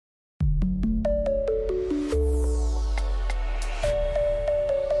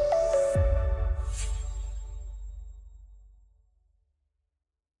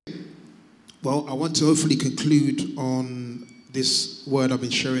Well, I want to hopefully conclude on this word I've been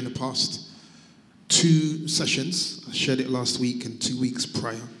sharing the past 2 sessions. I shared it last week and 2 weeks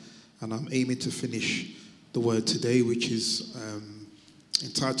prior, and I'm aiming to finish the word today, which is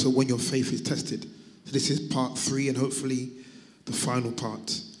entitled When Your Faith is Tested. So this is part 3 and hopefully the final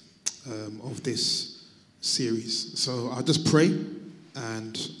part of this series. So I'll just pray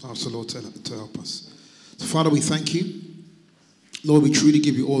and ask the Lord to help us. So Father, we thank you. Lord, we truly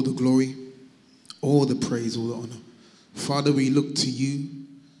give you all the glory, all the praise, all the honor. Father, we look to you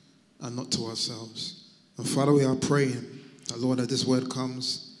and not to ourselves. And Father, we are praying that, Lord, as this word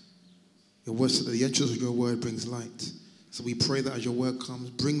comes, your word said that the entrance of your word brings light. So we pray that as your word comes,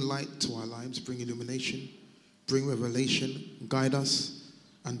 bring light to our lives, bring illumination, bring revelation, guide us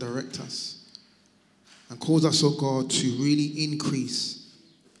and direct us. And cause us, oh God, to really increase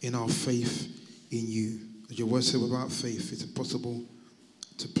in our faith in you. As your word said, without faith, it's impossible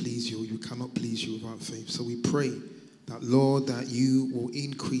to please you. You cannot please you without faith. So we pray that, Lord, that you will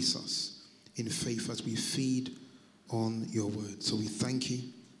increase us in faith as we feed on your word. So we thank you.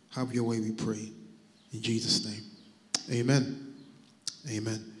 Have your way, we pray. In Jesus' name. Amen.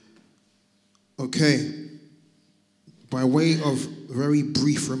 Amen. Okay. By way of very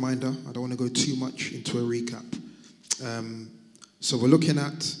brief reminder, I don't want to go too much into a recap. So we're looking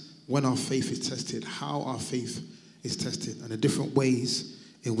at when our faith is tested, how our faith is tested, and the different ways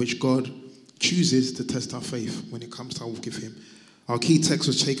in which God chooses to test our faith when it comes to our walk with him. Our key text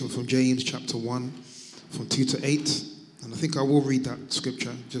was taken from James chapter 1, from 2 to 8. And I think I will read that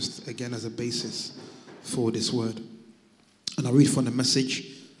scripture just again as a basis for this word. And I'll read from the Message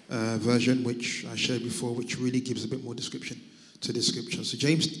version, which I shared before, which really gives a bit more description to this scripture. So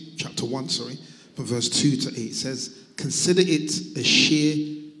James chapter 1, from verse 2 to 8 says, "Consider it a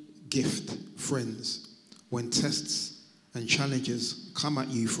sheer gift, friends, when tests and challenges come at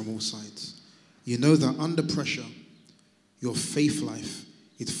you from all sides. You know that under pressure, your faith life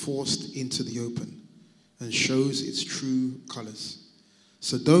is forced into the open and shows its true colors.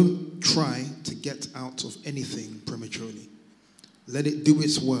 So don't try to get out of anything prematurely. Let it do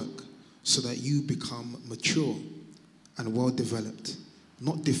its work so that you become mature and well developed,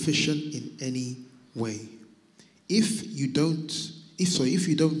 not deficient in any way. If you don't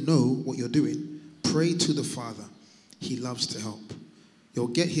know what you're doing, pray to the Father. He loves to help. You'll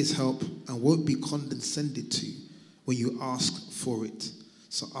get his help and won't be condescended to when you ask for it.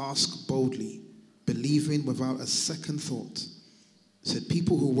 So ask boldly, believing without a second thought." It said,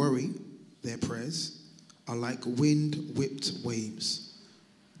 "People who worry their prayers are like wind-whipped waves.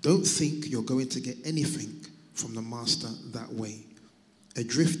 Don't think you're going to get anything from the Master that way.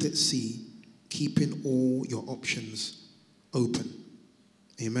 Adrift at sea, keeping all your options open."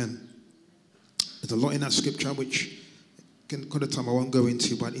 Amen. There's a lot in that scripture which, kind of time I won't go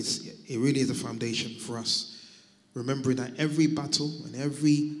into, but it really is a foundation for us. Remembering that every battle and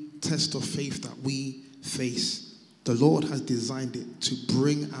every test of faith that we face, the Lord has designed it to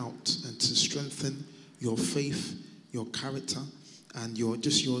bring out and to strengthen your faith, your character, and your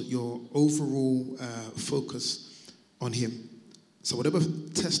overall focus on him. So whatever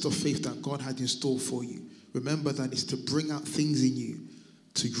test of faith that God had in store for you, remember that it's to bring out things in you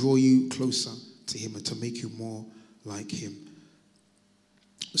to draw you closer to him and to make you more like him.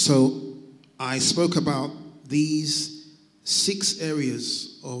 So I spoke about these 6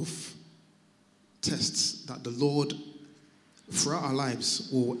 areas of tests that the Lord throughout our lives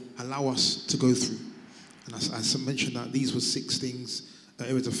will allow us to go through. And as I mentioned, that these were 6 things,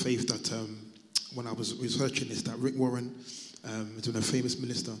 areas of faith that when I was researching this, that Rick Warren, a famous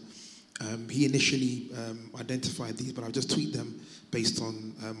minister, he initially identified these, but I've just tweaked them based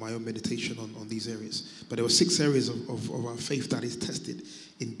on my own meditation on these areas. But there were 6 areas of our faith that is tested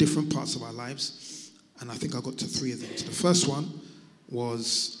in different parts of our lives, and I think I got to 3 of them. So the first one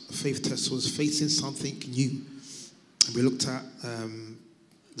was a faith test, was facing something new. And we looked at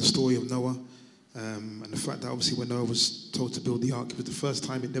the story of Noah, and the fact that obviously when Noah was told to build the ark, it was the first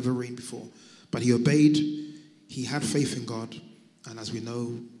time it never rained before. But he obeyed, he had faith in God, and as we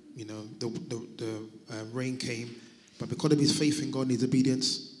know, the rain came. But because of his faith in God and his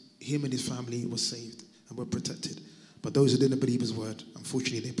obedience, him and his family were saved and were protected. But those who didn't believe his word,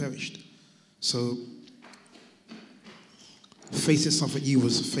 unfortunately, they perished. So facing something new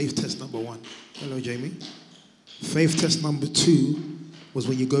was faith test number 1. Hello, Jamie. Faith test number 2 was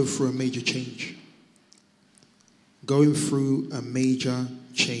when you go through a major change. Going through a major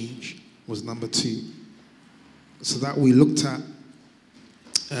change was number 2. So that we looked at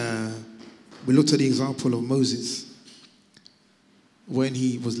the example of Moses when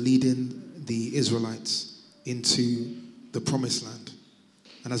he was leading the Israelites into the promised land.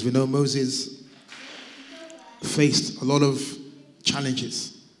 And as we know, Moses faced a lot of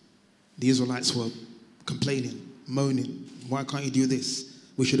challenges. The Israelites were complaining, moaning, why can't you do this?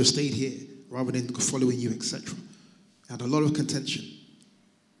 We should have stayed here rather than following you, etc. Had a lot of contention.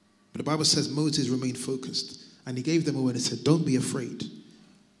 But the Bible says Moses remained focused, and he gave them a word. He said, don't be afraid.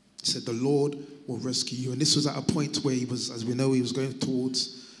 He said, the Lord will rescue you. And this was at a point where he was, as we know, he was going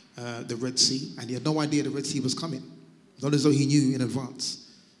towards the Red Sea, and he had no idea the Red Sea was coming. Not as though he knew in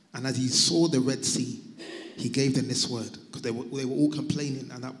advance. And as he saw the Red Sea, he gave them this word, because they were all complaining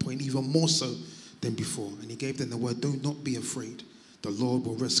at that point, even more so than before. And he gave them the word, do not be afraid. The Lord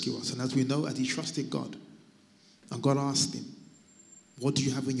will rescue us. And as we know, as he trusted God, and God asked him, what do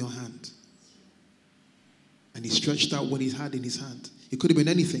you have in your hand? And he stretched out what he had in his hand. It could have been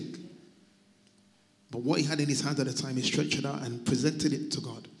anything. But what he had in his hand at the time, he stretched it out and presented it to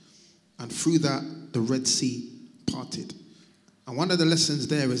God. And through that, the Red Sea parted. And one of the lessons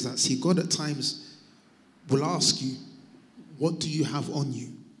there is that, see, God at times will ask you, what do you have on you?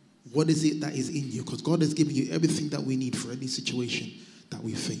 What is it that is in you? Because God has given you everything that we need for any situation that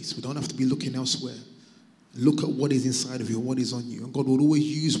we face. We don't have to be looking elsewhere. Look at what is inside of you, what is on you. And God will always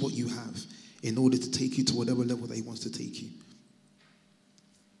use what you have in order to take you to whatever level that he wants to take you.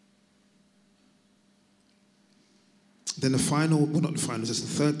 Then the final, well, not the final, just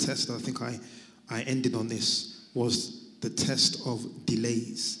the third test that I think I ended on this was the test of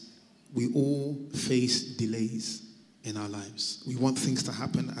delays. We all face delays in our lives. We want things to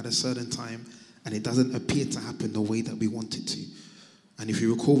happen at a certain time, and it doesn't appear to happen the way that we want it to. And if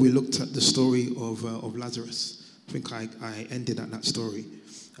you recall, we looked at the story of Lazarus. I think I ended at that story,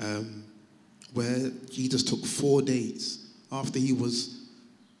 where Jesus took 4 days after he was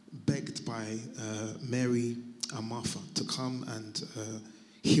begged by Mary and Martha to come and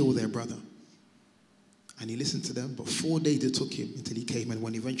heal their brother. And he listened to them, but 4 days it took him until he came. And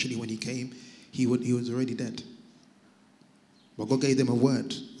when he came, he was already dead. But God gave them a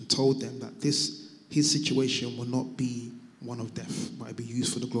word and told them that his situation will not be one of death, but be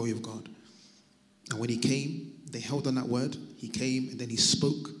used for the glory of God. And when he came, they held on that word. He came, and then he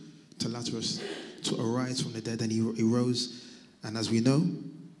spoke to Lazarus to arise from the dead, and he rose. And as we know,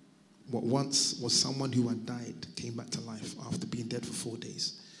 what once was someone who had died came back to life after being dead for 4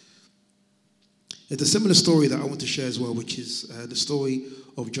 days. It's a similar story that I want to share as well, which is the story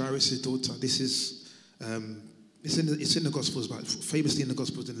of Jairus' daughter. This is it's in the Gospels, but famously in the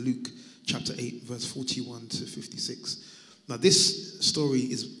Gospels in Luke chapter 8, verse 41 to 56. Now, this story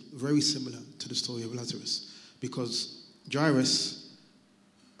is very similar to the story of Lazarus, because Jairus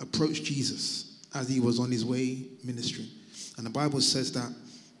approached Jesus as he was on his way ministering. And the Bible says that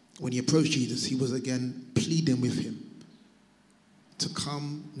when he approached Jesus, he was again pleading with him to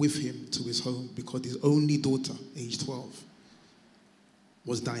come with him to his home, because his only daughter, age 12,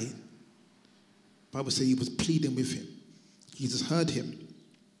 was dying. The Bible says he was pleading with him. Jesus heard him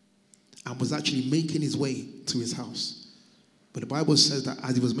and was actually making his way to his house. But the Bible says that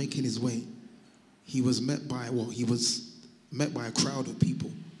as he was making his way, he was met by a crowd of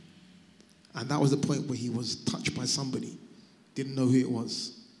people. And that was the point where he was touched by somebody. Didn't know who it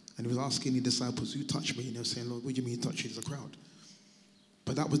was. And he was asking the disciples, who touched me? And they were saying, Lord, what do you mean you touched? It's a crowd.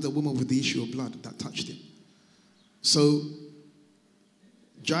 But that was the woman with the issue of blood that touched him. So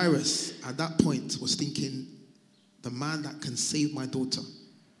Jairus, at that point, was thinking, the man that can save my daughter,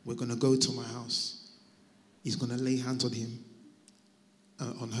 we're going to go to my house. He's going to lay hands on him,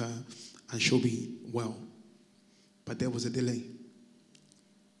 on her, and she'll be well. But there was a delay.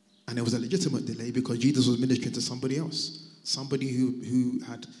 And it was a legitimate delay, because Jesus was ministering to somebody else. Somebody who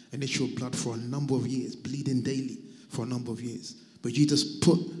had an issue of blood for a number of years, bleeding daily for a number of years. But Jesus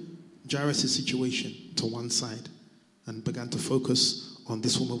put Jairus' situation to one side and began to focus on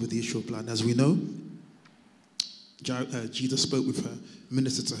this woman with the issue of blood. As we know, Jesus spoke with her,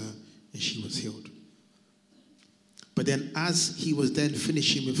 ministered to her, and she was healed. But then as he was then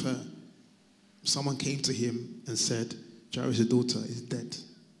finishing with her, someone came to him and said, Jairus' daughter is dead.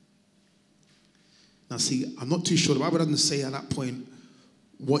 Now see, I'm not too sure. The Bible doesn't say at that point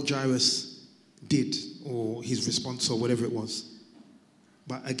what Jairus did or his response or whatever it was.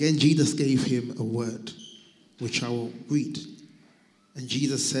 But again, Jesus gave him a word, which I will read. And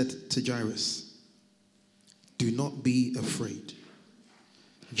Jesus said to Jairus, do not be afraid.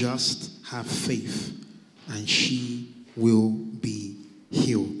 Just have faith, and she will be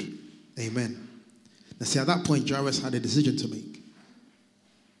healed. Amen. Now see, at that point, Jairus had a decision to make.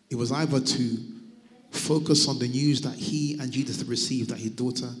 It was either to focus on the news that he and Jesus had received, that his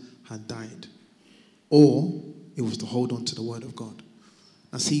daughter had died, or it was to hold on to the word of God.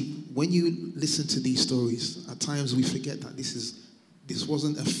 Now see, when you listen to these stories, at times we forget that this is This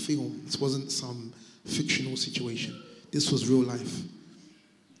wasn't a film. This wasn't some fictional situation. This was real life.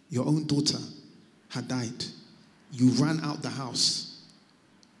 Your own daughter had died. You ran out the house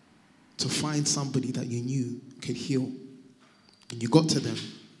to find somebody that you knew could heal. And you got to them.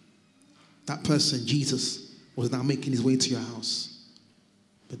 That person, Jesus, was now making his way to your house.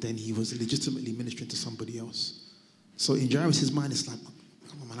 But then he was legitimately ministering to somebody else. So in Jairus' mind, it's like,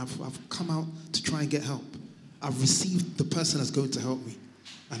 come on, man, I've come out to try and get help. I've received the person that's going to help me.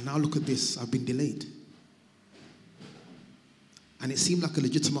 And now look at this, I've been delayed. And it seemed like a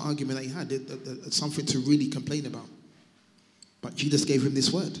legitimate argument that he had, something to really complain about. But Jesus gave him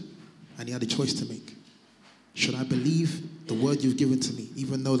this word, and he had a choice to make. Should I believe the word you've given to me,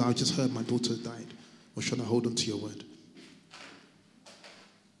 even though I just heard my daughter died? Or should I hold on to your word?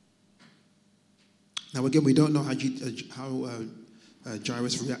 Now again, we don't know how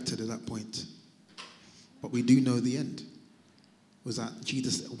Jairus reacted at that point. But we do know the end. Was that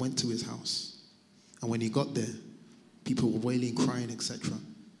Jesus went to his house. And when he got there, people were wailing, crying, etc.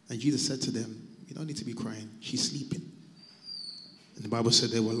 And Jesus said to them, you don't need to be crying. She's sleeping. And the Bible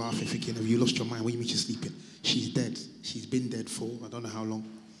said they were laughing, thinking, have you lost your mind? What do you mean she's sleeping? She's dead. She's been dead for I don't know how long.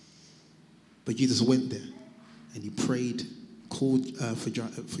 But Jesus went there and he prayed, called for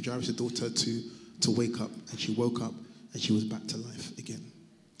Jairus' daughter to wake up. And she woke up and she was back to life again.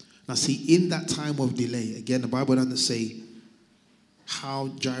 Now see, in that time of delay, again, the Bible doesn't say how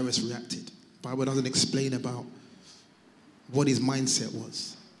Jairus reacted. The Bible doesn't explain about what his mindset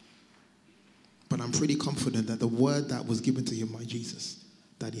was. But I'm pretty confident that the word that was given to him by Jesus,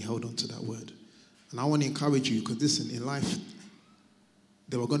 that he held on to that word. And I want to encourage you, because listen, in life,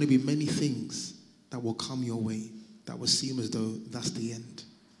 there are going to be many things that will come your way that will seem as though that's the end.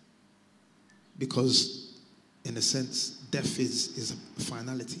 Because, in a sense, death is a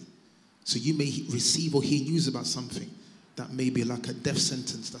finality. So you may receive or hear news about something that may be like a death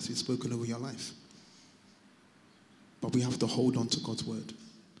sentence that's been spoken over your life. But we have to hold on to God's word.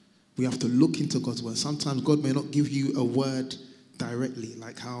 We have to look into God's word. Sometimes God may not give you a word directly,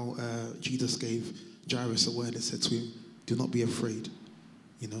 like how Jesus gave Jairus a word and said to him, do not be afraid.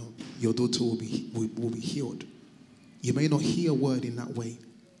 You know, your daughter will be healed. You may not hear a word in that way,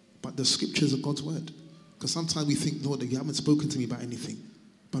 but the scriptures are God's word. Because sometimes we think, Lord, you haven't spoken to me about anything.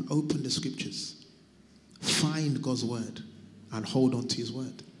 But open the scriptures. Find God's word and hold on to his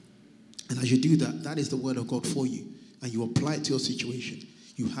word. And as you do that, that is the word of God for you. And you apply it to your situation.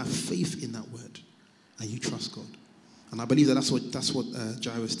 You have faith in that word. And you trust God. And I believe that that's what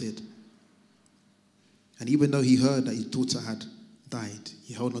Jairus did. And even though he heard that his daughter had died,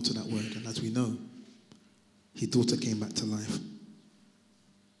 he held on to that word. And as we know, his daughter came back to life.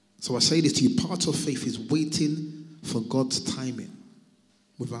 So I say this to you, part of faith is waiting for God's timing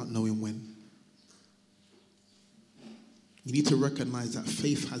without knowing when. You need to recognize that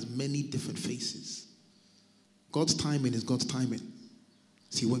faith has many different faces. God's timing is God's timing.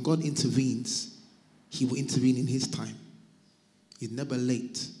 See, when God intervenes, he will intervene in his time. He's never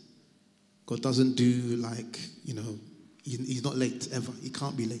late. God doesn't do like, he's not late ever. He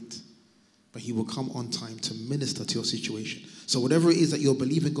can't be late. But he will come on time to minister to your situation. So whatever it is that you're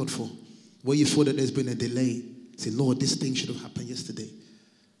believing God for, where you feel that there's been a delay, say, Lord, this thing should have happened yesterday.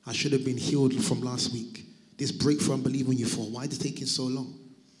 I should have been healed from last week. This breakthrough I'm believing you for, why is it taking so long?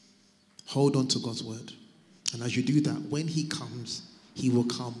 Hold on to God's word. And as you do that, when he comes, he will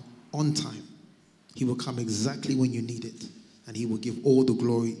come on time. He will come exactly when you need it. And he will give all the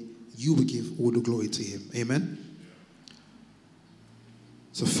glory. You will give all the glory to him. Amen?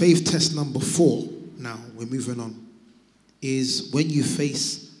 So faith test number 4, now we're moving on, is when you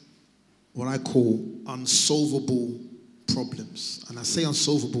face what I call unsolvable problems. And I say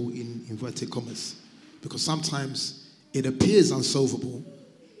unsolvable in inverted commas because sometimes it appears unsolvable,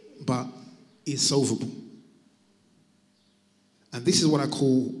 but it's solvable. And this is what I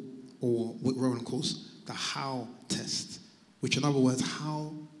call, or what Rowan calls, the how test. Which in other words,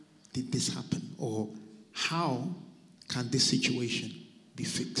 how did this happen? Or how can this situation be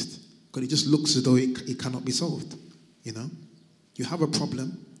fixed? Because it just looks as though it cannot be solved. You have a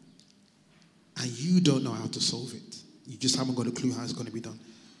problem and you don't know how to solve it. You just haven't got a clue how it's going to be done.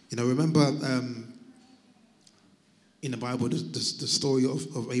 Remember in the Bible the story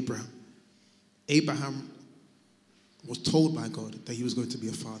of Abraham. Abraham was told by God that he was going to be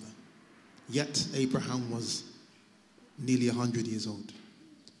a father. Yet Abraham was nearly 100 years old.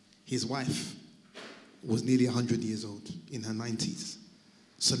 His wife was nearly 100 years old, in her 90s.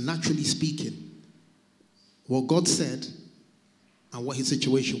 So naturally speaking, what God said and what his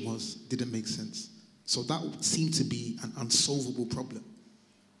situation was didn't make sense. So that seemed to be an unsolvable problem.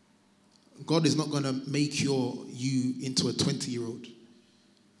 God is not going to make you into a 20-year-old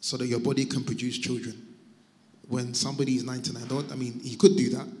so that your body can produce children. When somebody is 99, he could do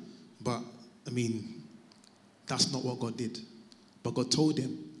that, but, that's not what God did. But God told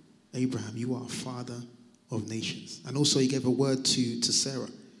him, Abraham, you are a father of nations. And also he gave a word to Sarah,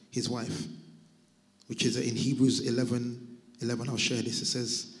 his wife, which is in Hebrews 11, I'll share this. It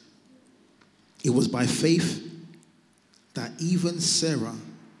says, it was by faith that even Sarah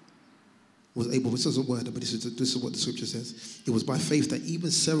was able, this is a word, but this is what the scripture says. It was by faith that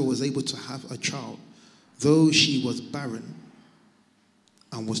even Sarah was able to have a child, though she was barren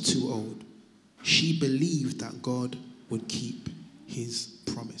and was too old. She believed that God would keep his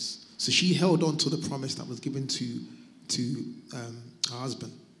promise. So she held on to the promise that was given to her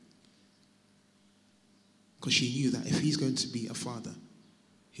husband. Because she knew that if he's going to be a father,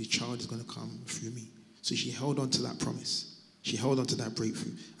 his child is going to come through me. So she held on to that promise. She held on to that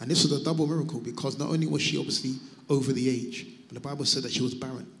breakthrough. And this was a double miracle because not only was she obviously over the age, but the Bible said that she was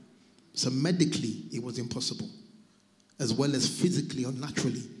barren. So medically, it was impossible. As well as physically or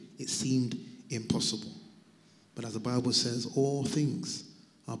naturally, it seemed impossible. But as the Bible says, all things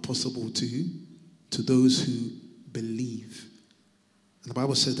are possible to those who believe. And the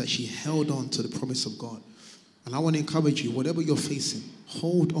Bible says that she held on to the promise of God. And I want to encourage you, whatever you're facing,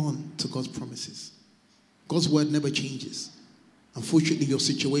 hold on to God's promises. God's word never changes. Unfortunately, your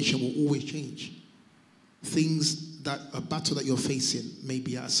situation will always change. A battle that you're facing may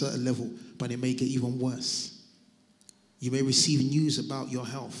be at a certain level, but it may get even worse. You may receive news about your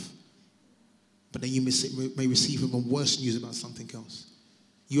health, but then you may receive even worse news about something else.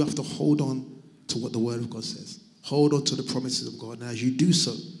 You have to hold on to what the word of God says. Hold on to the promises of God. And as you do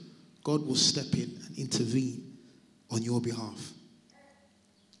so, God will step in and intervene on your behalf.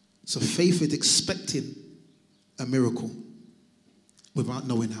 So faith is expecting a miracle without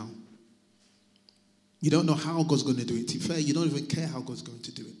knowing how. You don't know how God's going to do it. To be fair, you don't even care how God's going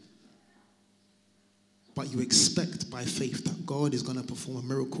to do it. But you expect by faith that God is going to perform a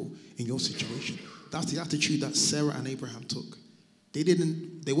miracle in your situation. That's the attitude that Sarah and Abraham took.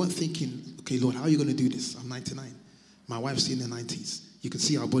 They weren't thinking, okay, Lord, how are you going to do this? I'm 99. My wife's in her 90s. You can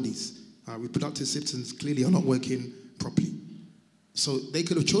see our bodies. Our reproductive systems clearly are not working properly. So they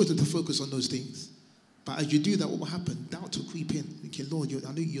could have chosen to focus on those things. But as you do that, what will happen? Doubt will creep in. Okay, Lord,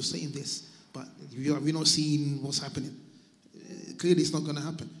 I know you're saying this, but you're not seeing what's happening. Clearly, it's not going to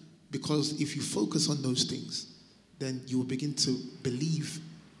happen. Because if you focus on those things, then you will begin to believe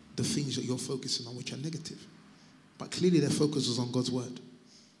the things that you're focusing on, which are negative. But clearly, their focus was on God's word.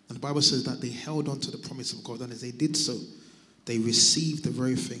 And the Bible says that they held on to the promise of God. And as they did so, they received the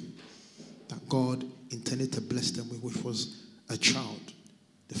very thing that God intended to bless them with, which was a child,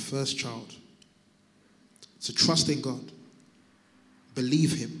 the first child. So trust in God.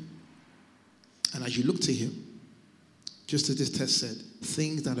 Believe him. And as you look to him, just as this test said,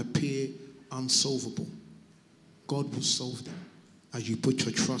 things that appear unsolvable, God will solve them as you put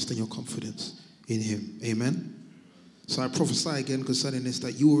your trust and your confidence in him. Amen? So I prophesy again concerning this,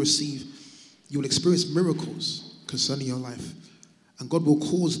 that you will experience miracles concerning your life. And God will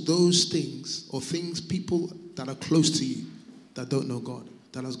cause those things or things, people that are close to you that don't know God,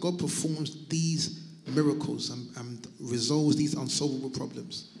 that as God performs these miracles and resolves these unsolvable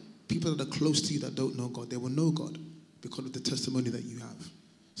problems, people that are close to you that don't know God, they will know God because of the testimony that you have.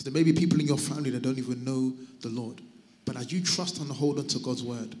 So there may be people in your family that don't even know the Lord. But as you trust and hold on to God's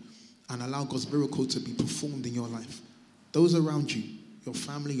word and allow God's miracle to be performed in your life, those around you, your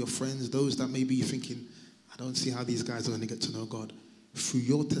family, your friends, those that maybe you're thinking, I don't see how these guys are going to get to know God, through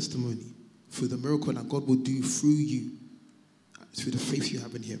your testimony, through the miracle that God will do through you, through the faith you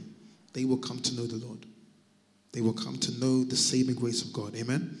have in him, they will come to know the Lord. They will come to know the saving grace of God.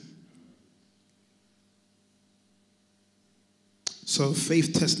 Amen? So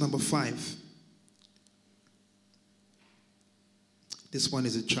faith test number 5. This one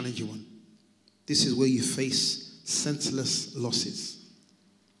is a challenging one. This is where you face senseless losses.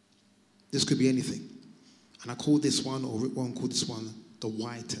 This could be anything. And I call this one, or Rick Warren called this one, the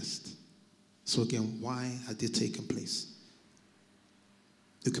why test. So again, why had it taken place?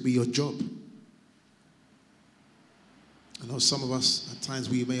 It could be your job. I know some of us, at times,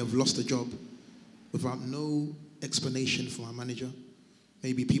 we may have lost a job without no explanation from our manager.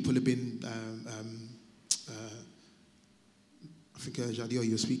 Maybe people have been, I think, Jadio,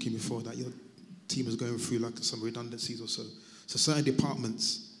 you were speaking before, that your team is going through like some redundancies or so. So certain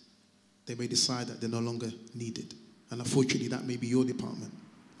departments, they may decide that they're no longer needed. And unfortunately, that may be your department.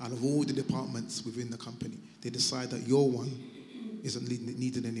 Out of all the departments within the company, they decide that your one isn't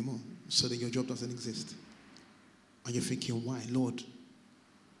needed anymore. So then your job doesn't exist. And you're thinking, why? Lord,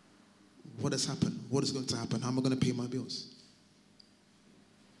 What has happened? What is going to happen? How am I going to pay my bills?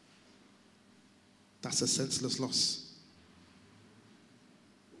 That's a senseless loss.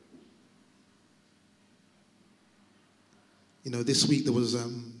 You know, this week there was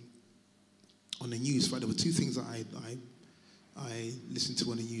on the news, there were two things that I listened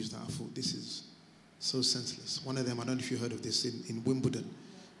to on the news that I thought, this is so senseless. One of them, I don't know if you heard of this, in Wimbledon.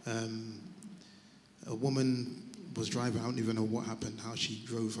 A woman was driving, I don't even know what happened, how she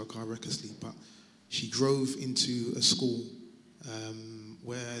drove her car recklessly, but she drove into a school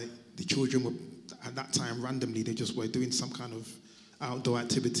where the children were, at that time, randomly, they just were doing some kind of outdoor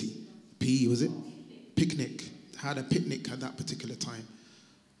activity. PE, was it? Picnic. Had a picnic at that particular time.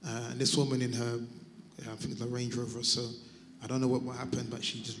 And this woman in her, I think it's a Range Rover, so I don't know what happened, but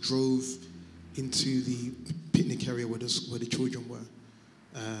she just drove into the picnic area where the children were.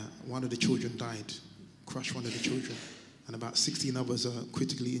 One of the children died, crushed one of the children, and about 16 others are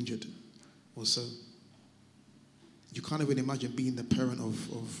critically injured or so. You can't even imagine being the parent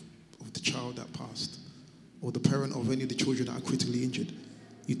of the child that passed, or the parent of any of the children that are critically injured.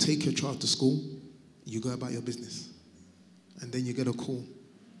 You take your child to school, you go about your business, and then you get a call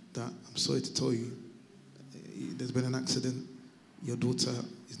that, I'm sorry to tell you, there's been an accident, your daughter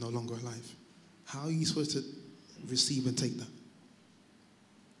is no longer alive. How are you supposed to receive and take that?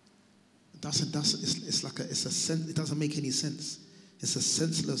 It doesn't make any sense. It's a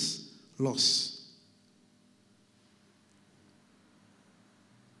senseless loss.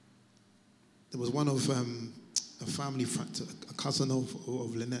 There was one of a family, a cousin of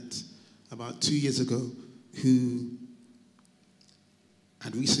Lynette, about 2 years ago, who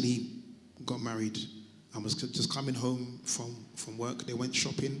had recently got married and was just coming home from work. They went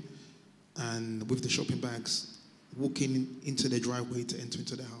shopping, and with the shopping bags, walking into their driveway to enter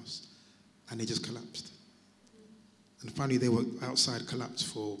into their house, and they just collapsed. And finally, they were outside, collapsed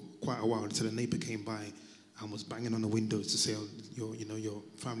for quite a while until a neighbor came by and was banging on the windows to say, oh, your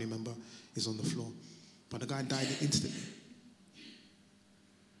family member is on the floor. But the guy died instantly.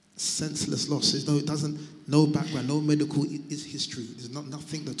 Senseless loss. No background, no medical history. There's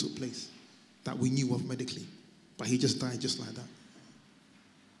nothing that took place that we knew of medically. But he just died just like that.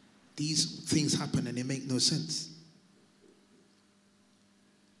 These things happen and they make no sense.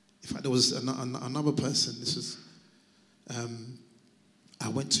 In fact, there was another person. This was, I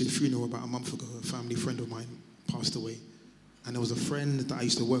went to a funeral about a month ago. A family friend of mine passed away. And there was a friend that I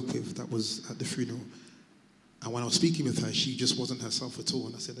used to work with that was at the funeral. And when I was speaking with her, she just wasn't herself at all.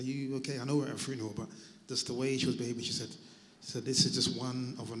 And I said, are you okay? I know we're at a funeral, but just the way she was behaving, she said, this is just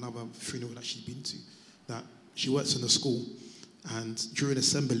one of another funeral that she's been to. That she works in a school. And during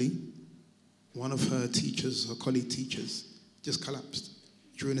assembly, one of her teachers, her colleague teachers, just collapsed.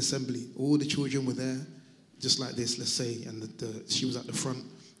 During assembly, all the children were there, just like this, let's say, and she was at the front,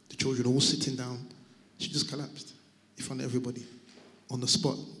 the children all sitting down. She just collapsed in front of everybody. On the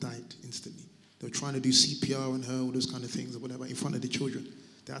spot, died instantly. They were trying to do CPR on her, all those kind of things or whatever, in front of the children.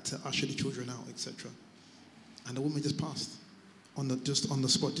 They had to usher the children out, etc. And the woman just passed, just on the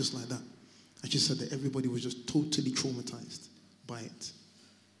spot, just like that. And she said that everybody was just totally traumatized by it.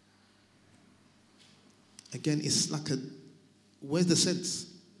 Again, it's like where's the sense?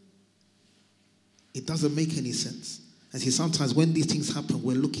 It doesn't make any sense. And see, sometimes when these things happen,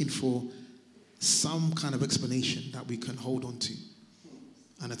 we're looking for some kind of explanation that we can hold on to.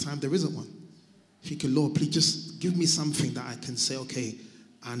 And at times there isn't one. Thinking, Lord, please just give me something that I can say, okay,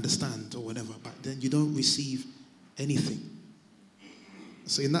 I understand or whatever. But then you don't receive anything.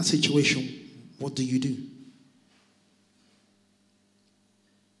 So in that situation, what do you do?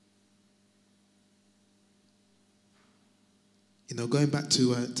 Going back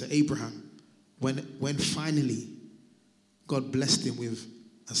to Abraham, when finally God blessed him with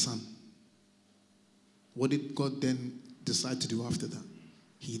a son, what did God then decide to do after that?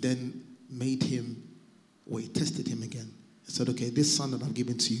 He then he tested him again. He said, okay, this son that I've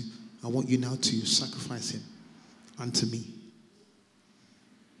given to you, I want you now to sacrifice him unto me.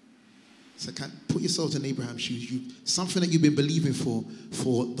 So put yourself in Abraham's shoes. Something that you've been believing for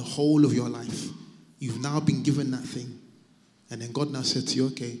the whole of your life. You've now been given that thing. And then God now said to you,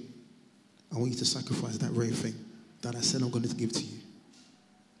 okay, I want you to sacrifice that very thing that I said I'm going to give to you.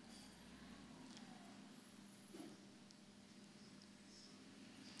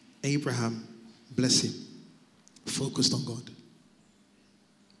 Abraham, bless him, focused on God.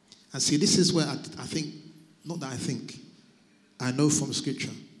 And see, this is where I think, not that I think, I know from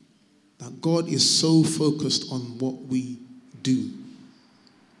Scripture that God is so focused on what we do.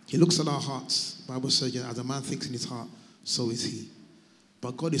 He looks at our hearts. The Bible says, as a man thinks in his heart, so is he.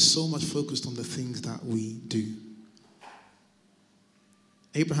 But God is so much focused on the things that we do.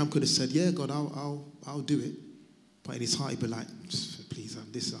 Abraham could have said, yeah, God, I'll do it. But in his heart, he'd be like, please,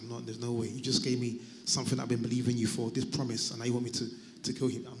 there's no way. You just gave me something I've been believing you for, this promise, and now you want me to kill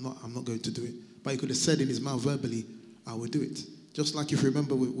him. I'm not going to do it. But he could have said in his mouth verbally, I will do it. Just like if you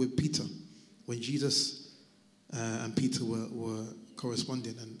remember with Peter, when Jesus and Peter were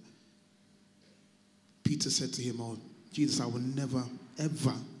corresponding, and Peter said to him, oh, Jesus, I will never,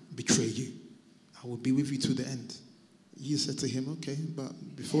 ever betray you. I will be with you to the end. Jesus said to him, okay, but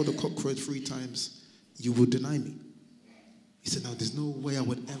before the cock crowed 3 times, you will deny me. He said, no, there's no way I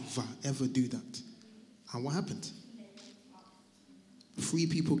would ever do that. And what happened? 3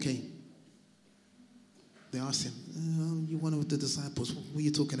 people came. They asked him, you're one of the disciples. What are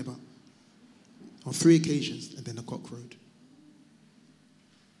you talking about? On 3 occasions, and then the cock crowed.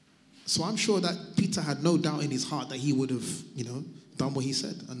 So I'm sure that Peter had no doubt in his heart that he would have, done what he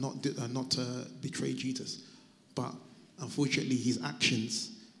said and not betrayed Jesus. But unfortunately, his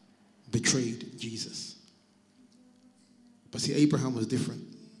actions betrayed Jesus. But see, Abraham was different.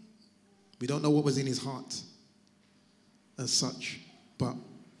 We don't know what was in his heart as such. But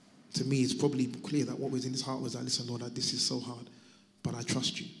to me, it's probably clear that what was in his heart was that, listen, Lord, this is so hard, but I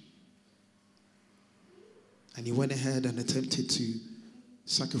trust you. And he went ahead and attempted to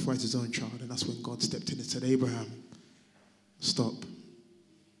sacrifice his own child. And that's when God stepped in and said, Abraham, stop.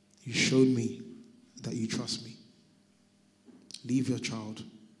 You showed me that you trust me. Leave your child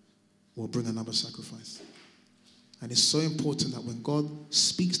or bring another sacrifice. And it's so important that when God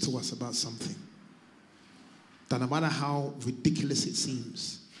speaks to us about something, that no matter how ridiculous it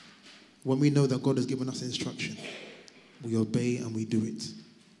seems, when we know that God has given us instruction, we obey and we do it.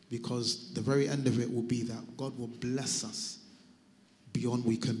 Because the very end of it will be that God will bless us beyond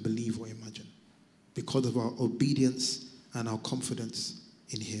we can believe or imagine, because of our obedience and our confidence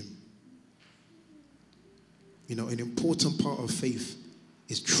in him. An important part of faith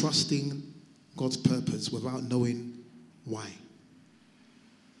is trusting God's purpose without knowing why.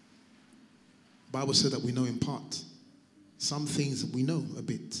 The Bible said that we know in part. Some things we know a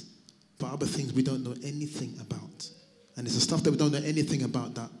bit, but other things we don't know anything about. And it's the stuff that we don't know anything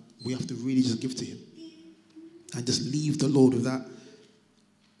about that we have to really just give to him. And just leave the Lord with that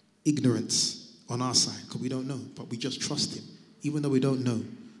ignorance on our side, because we don't know, but we just trust him. Even though we don't know,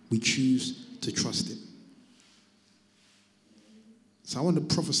 we choose to trust him. So I want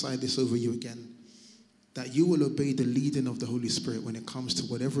to prophesy this over you again, that you will obey the leading of the Holy Spirit when it comes to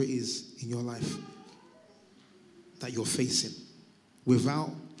whatever it is in your life that you're facing, without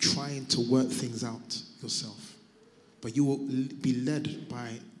trying to work things out yourself. But you will be led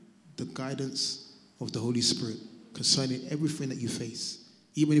by the guidance of the Holy Spirit concerning everything that you face,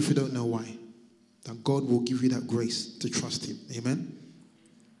 even if you don't know why. That God will give you that grace to trust him. Amen?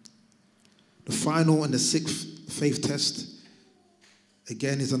 The final and the 6th faith test,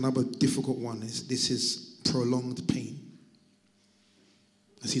 again, is another difficult one. This is prolonged pain.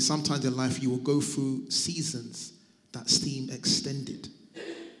 You see, sometimes in life you will go through seasons that seem extended.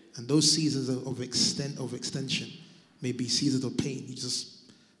 And those seasons of extension may be seasons of pain. You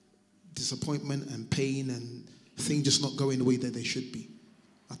just disappointment and pain and things just not going the way that they should be.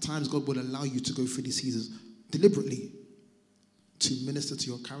 At times God will allow you to go through these seasons deliberately to minister to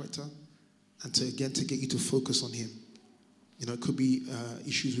your character and to get you to focus on him. It could be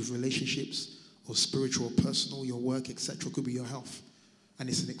issues with relationships or spiritual or personal, your work, etc. It could be your health. And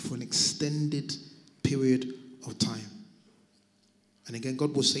it's for an extended period of time. And again,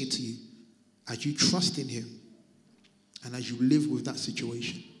 God will say to you, as you trust in him and as you live with that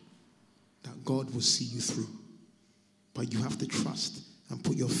situation, that God will see you through. But you have to trust and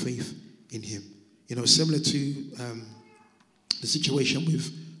put your faith in him. Similar to the situation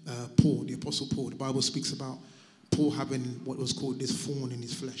with Paul, the Apostle Paul. The Bible speaks about Paul having what was called this thorn in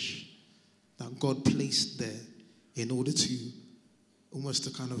his flesh that God placed there in order to almost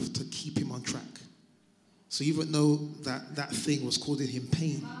to keep him on track. So even though that thing was causing him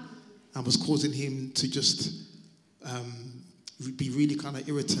pain and was causing him to just be really kind of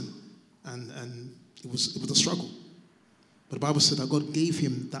irritant, and it was a struggle. But the Bible said that God gave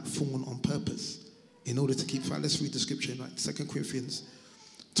him that thorn on purpose in order to keep. Let's read the scripture, like 2 Corinthians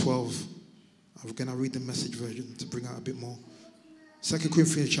 12. Again, I'll read the Message version to bring out a bit more. 2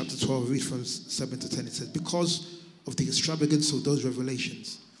 Corinthians chapter 12, read from 7 to 10. It says, because of the extravagance of those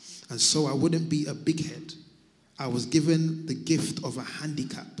revelations, and so I wouldn't be a big head, I was given the gift of a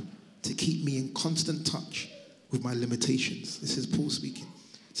handicap to keep me in constant touch with my limitations. This is Paul speaking.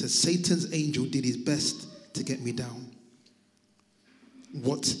 It says, Satan's angel did his best to get me down.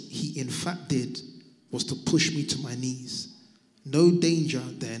 What he in fact did was to push me to my knees. No danger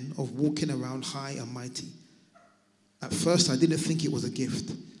then of walking around high and mighty. At first, I didn't think it was a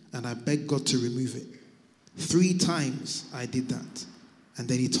gift, and I begged God to remove it. 3 times I did that. And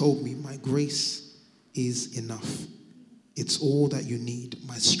then he told me, my grace is enough. It's all that you need.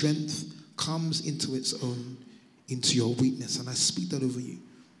 My strength comes into its own, into your weakness. And I speak that over you.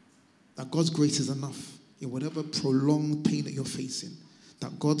 That God's grace is enough in whatever prolonged pain that you're facing.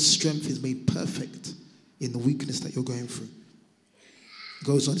 That God's strength is made perfect in the weakness that you're going through. It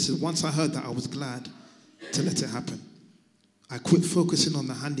goes on, it says, once I heard that, I was glad to let it happen. I quit focusing on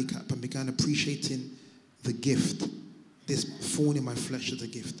the handicap and began appreciating the gift. This thorn in my flesh is a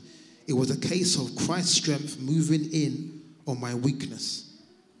gift. It was a case of Christ's strength moving in on my weakness.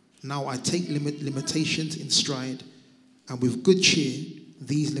 Now I take limitations in stride, and with good cheer,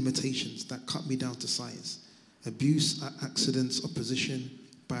 these limitations that cut me down to size. Abuse, accidents, opposition,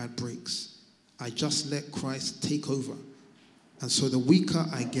 bad breaks. I just let Christ take over. And so the weaker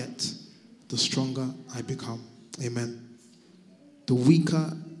I get, the stronger I become. Amen. The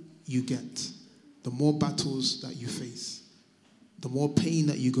weaker you get, the more battles that you face, the more pain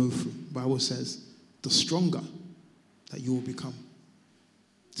that you go through, the Bible says, the stronger that you will become.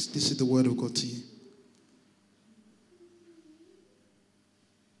 This is the word of God to you.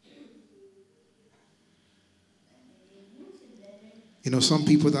 You know, some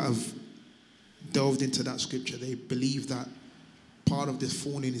people that have delved into that scripture, they believe that part of this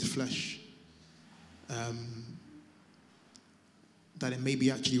thorn in his flesh, that it may be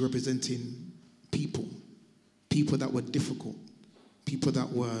actually representing people that were difficult, people that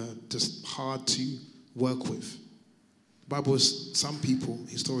were just hard to work with. The Bible is, some people,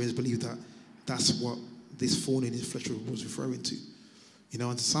 historians believe that that's what this thorn in his flesh was referring to. You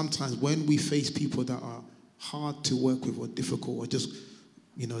know, and sometimes when we face people that are hard to work with or difficult or just,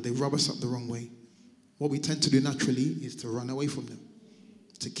 you know, they rub us up the wrong way, what we tend to do naturally is to run away from them,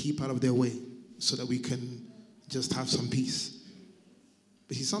 to keep out of their way so that we can just have some peace.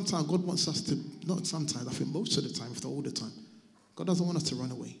 But see, sometimes God wants us to, not sometimes, I think most of the time, if not all the time, God doesn't want us to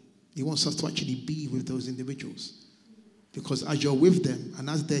run away. He wants us to actually be with those individuals. Because as you're with them, and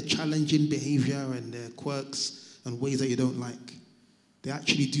as their challenging behavior and their quirks and ways that you don't like, they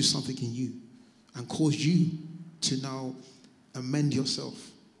actually do something in you and cause you to now amend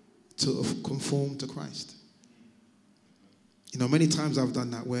yourself to conform to Christ. You know, many times I've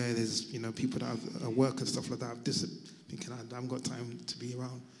done that where there's, you know, people that have work and stuff like that. I've just thinking, I haven't got time to be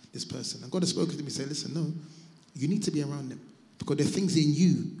around this person. And God has spoken to me and said, listen, no, you need to be around them. Because there are things in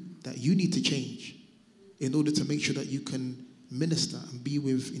you that you need to change in order to make sure that you can minister and be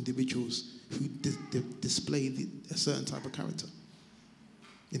with individuals who display a certain type of character.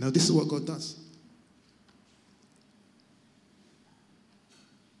 You know, this is what God does.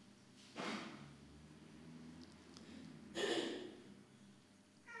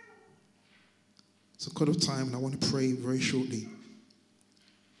 It's a cut of time, and I want to pray very shortly.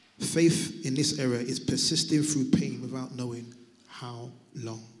 Faith in this era is persisting through pain without knowing how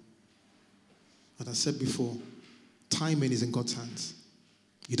long. As I said before, timing is in God's hands.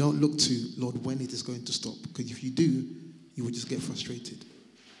 You don't look to, Lord, when it is going to stop. Because if you do, you will just get frustrated.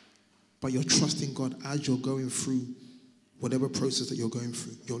 But you're trusting God as you're going through whatever process that you're going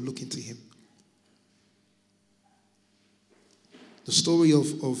through. You're looking to him. The story of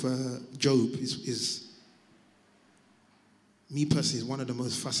Job is, me personally, is one of the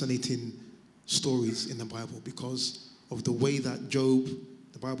most fascinating stories in the Bible because of the way that Job,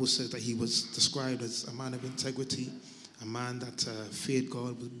 the Bible says that he was described as a man of integrity, a man that feared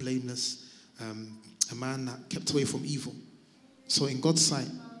God, was blameless, a man that kept away from evil. So in God's sight,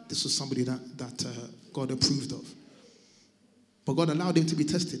 this was somebody that God approved of. But God allowed him to be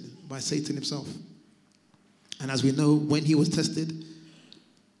tested by Satan himself. And as we know, when he was tested,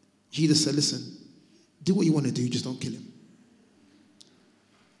 Jesus said, listen, do what you want to do, just don't kill him.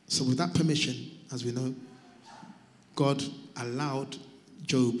 So with that permission, as we know, God allowed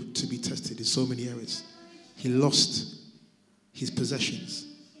Job to be tested in so many areas. He lost his possessions,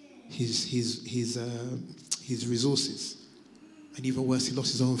 his resources, and even worse, he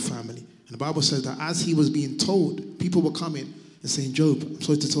lost his own family. And the Bible says that as he was being told, people were coming and saying, Job, I'm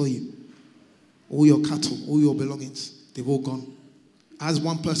sorry to tell you, all your cattle, all your belongings, they've all gone. As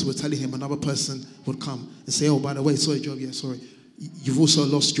one person was telling him, another person would come and say, oh, by the way, sorry, Job, yeah, sorry. You've also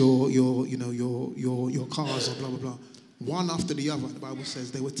lost your cars or blah, blah, blah. One after the other, the Bible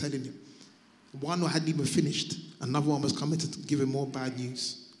says, they were telling him. One hadn't even finished. Another one was coming to give him more bad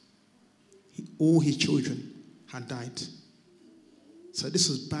news. All his children had died. So this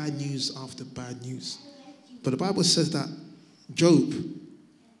was bad news after bad news. But the Bible says that Job,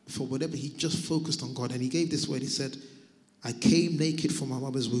 for whatever, he just focused on God. And he gave this word. He said, I came naked from my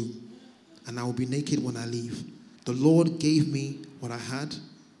mother's womb, and I will be naked when I leave. The Lord gave me what I had,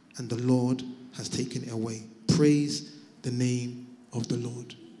 and the Lord has taken it away. Praise the name of the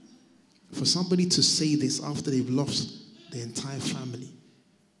Lord. For somebody to say this after they've lost their entire family,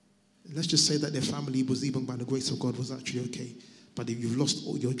 let's just say that their family was, even by the grace of God, was actually okay. But if you've lost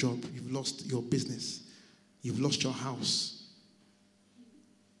all your job, you've lost your business, you've lost your house,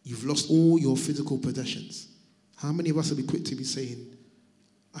 you've lost all your physical possessions, how many of us will be quick to be saying,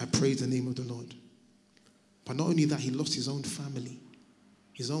 I praise the name of the Lord? But not only that, he lost his own family.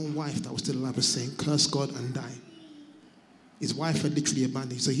 His own wife that was still alive was saying, curse God and die. His wife had literally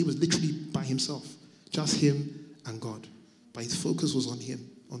abandoned him. So he was literally by himself, just him and God. But his focus was on him,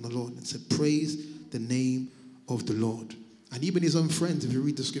 on the Lord, and said, praise the name of the Lord. And even his own friends, if you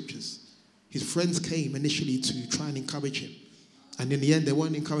read the scriptures, his friends came initially to try and encourage him. And in the end, they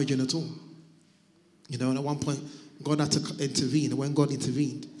weren't encouraging at all. You know, and at one point, God had to intervene. And when God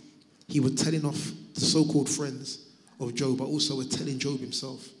intervened, he was telling off the so-called friends of Job, but also was telling Job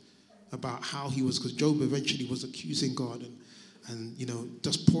himself about how he was, because Job eventually was accusing God and you know,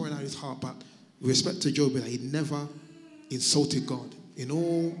 just pouring out his heart. But with respect to Job, that he never insulted God. In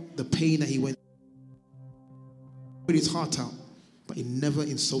all the pain that he went, put his heart out, but he never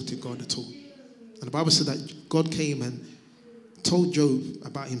insulted God at all. And the Bible said that God came and told Job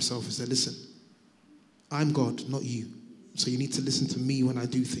about himself and said, listen, I'm God, not you. So you need to listen to me when I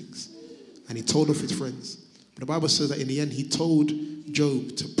do things. And he told off his friends. But the Bible says that in the end, he told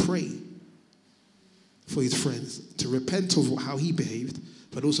Job to pray for his friends, to repent of how he behaved,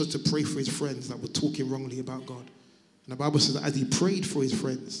 but also to pray for his friends that were talking wrongly about God. And the Bible says that as he prayed for his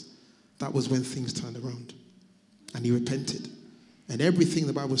friends, that was when things turned around. And he repented. And everything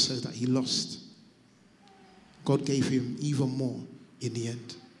the Bible says that he lost, God gave him even more in the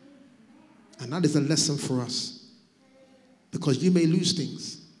end. And that is a lesson for us. Because you may lose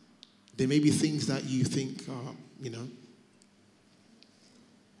things. There may be things that you think, you know,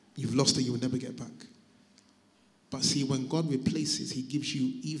 you've lost it, you will never get back. But see, when God replaces, he gives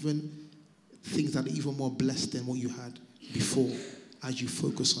you even things that are even more blessed than what you had before as you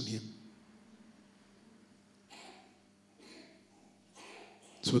focus on him.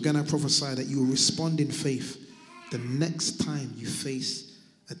 So again, I prophesy that you will respond in faith the next time you face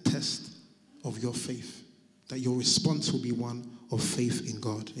a test of your faith. That your response will be one of faith in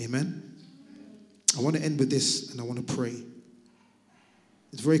God. Amen? I want to end with this and I want to pray.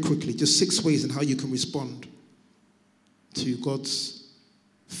 It's very quickly, just 6 ways in how you can respond to God's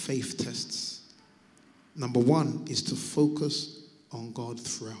faith tests. Number 1 is to focus on God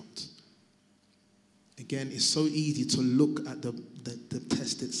throughout. Again, it's so easy to look at the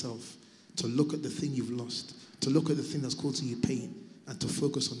test itself, to look at the thing you've lost, to look at the thing that's causing you pain, and to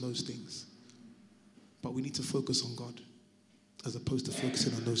focus on those things. But we need to focus on God as opposed to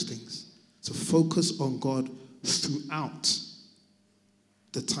focusing on those things. So focus on God throughout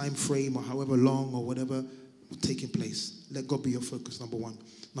the time frame or however long or whatever taking place. Let God be your focus, number 1.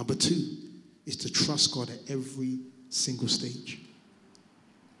 Number 2 is to trust God at every single stage.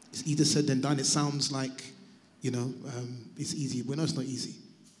 It's easier said than done. It sounds like, you know, it's easy. We know it's not easy.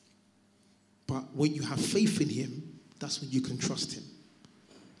 But when you have faith in him, that's when you can trust him.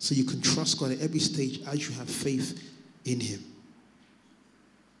 So you can trust God at every stage as you have faith in him.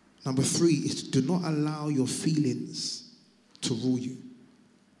 Number 3 is to do not allow your feelings to rule you.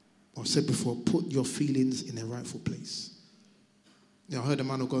 I've said before, put your feelings in their rightful place. You know, I heard a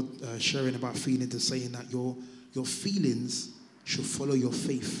man of God sharing about feelings and saying that your feelings should follow your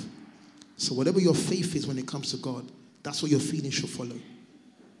faith. So whatever your faith is when it comes to God, that's what your feelings should follow.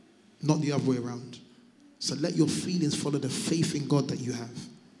 Not the other way around. So let your feelings follow the faith in God that you have.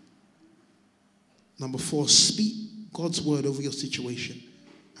 Number 4, speak God's word over your situation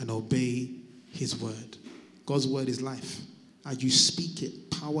and obey his word. God's word is life. As you speak it,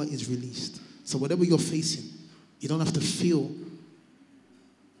 power is released. So whatever you're facing, you don't have to feel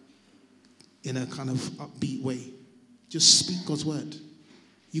in a kind of upbeat way. Just speak God's word.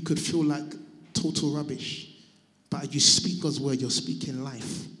 You could feel like total rubbish, but as you speak God's word, you're speaking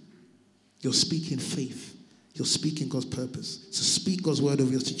life. You're speaking faith. You're speaking God's purpose. So speak God's word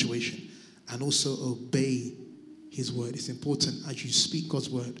over your situation and also obey his word. It's important as you speak God's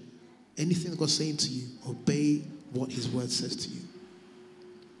word. Anything God's saying to you, obey what his word says to you.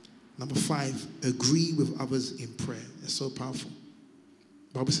 Number 5, agree with others in prayer. It's so powerful.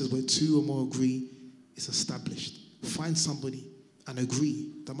 The Bible says where 2 or more agree, it's established. Find somebody and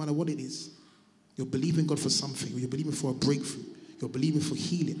agree, no matter what it is. You're believing God for something, or you're believing for a breakthrough, you're believing for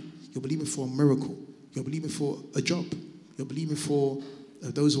healing, you're believing for a miracle, you're believing for a job, you're believing for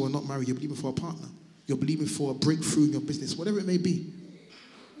those who are not married, you're believing for a partner, you're believing for a breakthrough in your business, whatever it may be.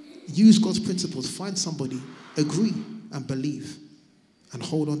 use God's principles. Find somebody, agree and believe, and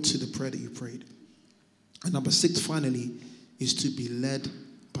hold on to the prayer that you prayed. And number 6, finally, is to be led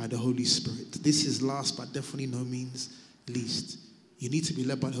by the Holy Spirit. This is last, but definitely no means least. You need to be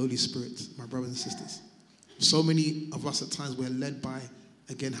led by the Holy Spirit, my brothers and sisters. So many of us at times we're led by,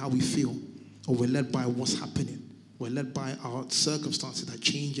 again, how we feel, or we're led by what's happening. We're led by our circumstances that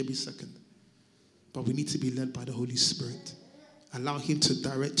change every second. But we need to be led by the Holy Spirit. Allow him to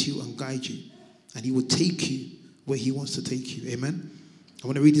direct you and guide you, and he will take you where he wants to take you. Amen? I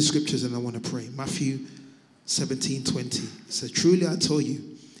want to read the scriptures and I want to pray. Matthew 17:20. It says, truly I tell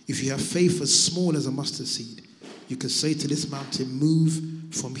you, if you have faith as small as a mustard seed, you can say to this mountain, move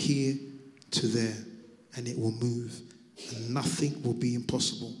from here to there, and it will move, and nothing will be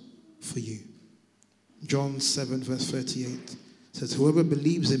impossible for you. John 7 verse 38 says, whoever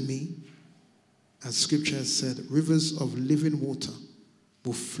believes in me, as scripture has said, rivers of living water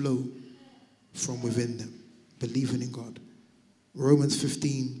will flow from within them, believing in God. Romans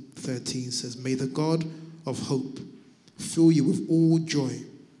 15:13 says, may the God of hope fill you with all joy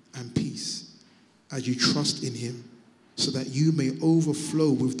and peace as you trust in him, so that you may overflow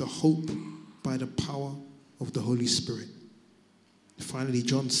with the hope by the power of the Holy Spirit. Finally,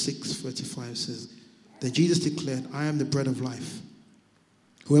 John 6:35 says, then Jesus declared, I am the bread of life.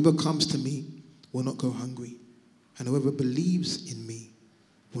 Whoever comes to me will not go hungry, and whoever believes in me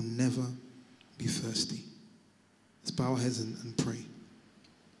will never be thirsty. Let's bow our heads and pray.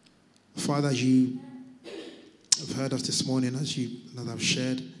 Father, as you have heard us this morning, as I've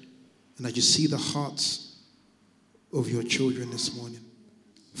shared, and as you see the hearts of your children this morning,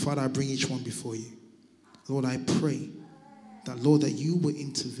 Father, I bring each one before you. Lord, I pray that, Lord, that you will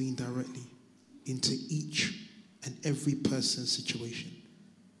intervene directly into each and every person's situation.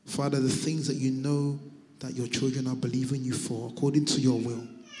 Father, the things that you know that your children are believing you for, according to your will,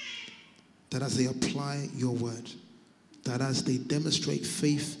 that as they apply your word, that as they demonstrate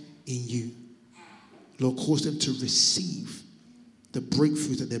faith in you, Lord, cause them to receive the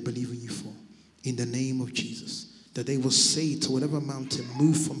breakthrough that they're believing you for, in the name of Jesus. That they will say to whatever mountain,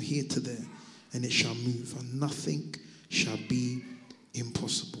 move from here to there, and it shall move, and nothing shall be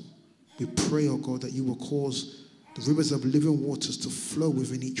impossible. We pray, oh God, that you will cause the rivers of living waters to flow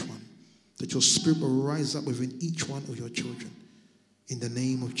within each one, that your spirit will rise up within each one of your children, in the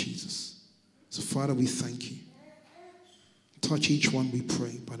name of Jesus. So, Father, we thank you. Touch each one, we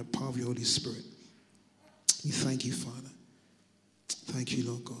pray, by the power of your Holy Spirit. We thank you, Father. Thank you,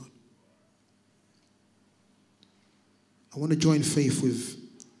 Lord God. I want to join faith with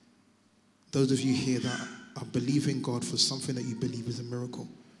those of you here that are believing God for something that you believe is a miracle.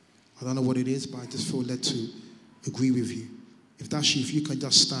 I don't know what it is, but I just feel led to agree with you. If that's you, if you can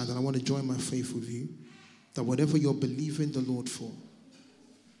just stand, and I want to join my faith with you, that whatever you're believing the Lord for,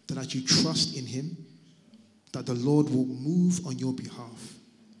 that as you trust in him, that the Lord will move on your behalf.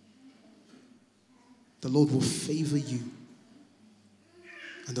 The Lord will favor you.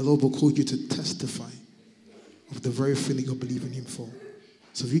 And the Lord will cause you to testify of the very thing that you're believing him for.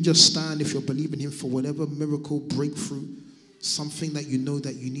 So if you just stand, if you're believing him for whatever miracle, breakthrough, something that you know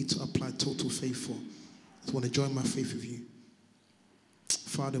that you need to apply total faith for, I just want to join my faith with you.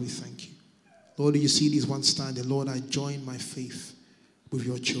 Father, we thank you. Lord, you see these ones standing. Lord, I join my faith with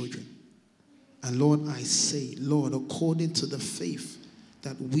your children. And Lord, I say, Lord, according to the faith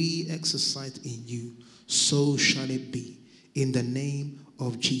that we exercise in you, so shall it be, in the name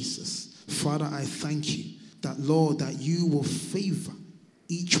of Jesus. Father, I thank you that, Lord, that you will favor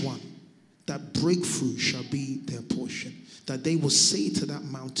each one, that breakthrough shall be their portion, that they will say to that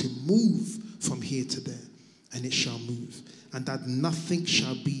mountain, move from here to there, and it shall move, and that nothing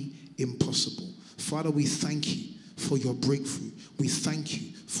shall be impossible. Father, we thank you for your breakthrough. We thank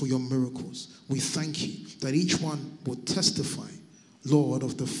you for your miracles. We thank you that each one will testify, Lord,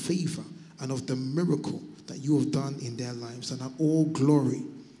 of the favor and of the miracle that you have done in their lives, and that all glory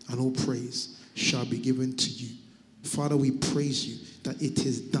and all praise shall be given to you. Father, we praise you that it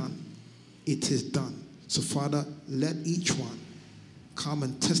is done. It is done. So, Father, let each one come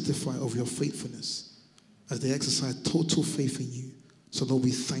and testify of your faithfulness as they exercise total faith in you. So, Lord,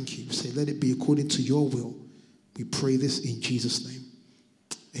 we thank you. We say, let it be according to your will. We pray this in Jesus' name.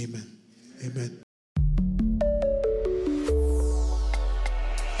 Amen. Amen.